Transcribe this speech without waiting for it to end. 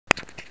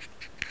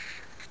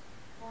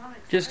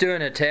Just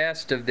doing a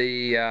test of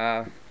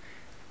the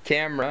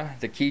camera,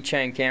 the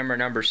Keychain camera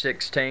number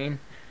 16,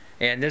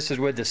 and this is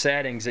with the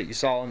settings that you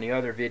saw in the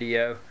other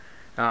video.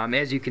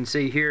 As you can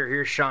see here,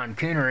 here's Sean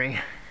Coonery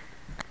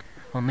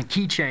on the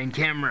Keychain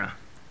camera.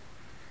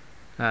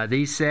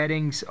 These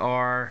settings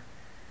are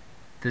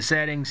the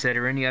settings that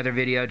are in the other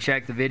video.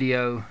 Check the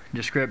video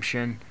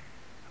description.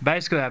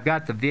 Basically, I've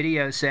got the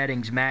video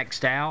settings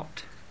maxed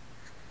out,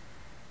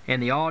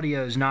 and the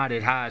audio is not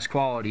at highest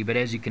quality, but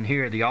as you can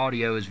hear, the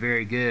audio is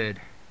very good.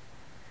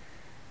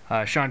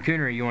 Sean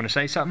Coonery, you want to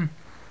say something?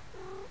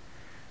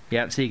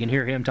 Yep, so you can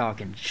hear him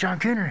talking. Sean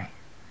Coonery.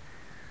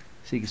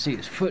 So you can see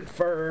his foot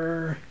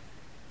fur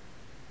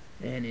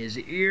and his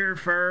ear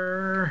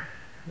fur.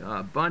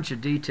 A bunch of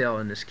detail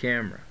in this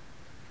camera.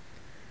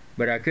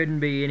 But I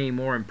couldn't be any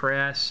more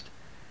impressed.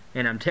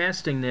 And I'm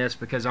testing this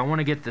because I want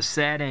to get the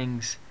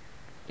settings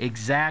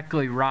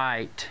exactly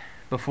right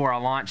before I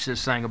launch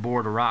this thing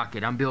aboard a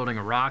rocket. I'm building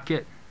a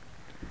rocket,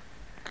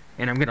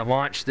 and I'm going to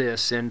launch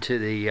this into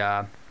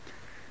the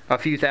a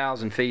few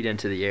thousand feet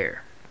into the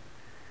air.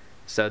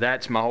 So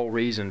that's my whole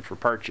reason for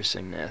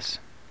purchasing this.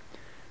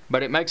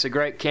 But it makes a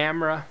great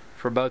camera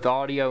for both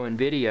audio and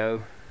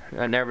video,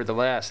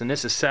 nevertheless. And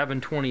this is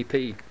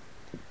 720p.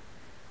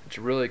 It's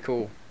really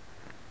cool.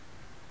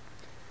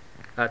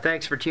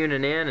 Thanks for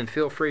tuning in, and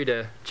feel free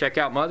to check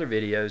out my other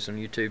videos on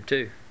YouTube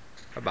too.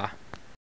 Bye-bye.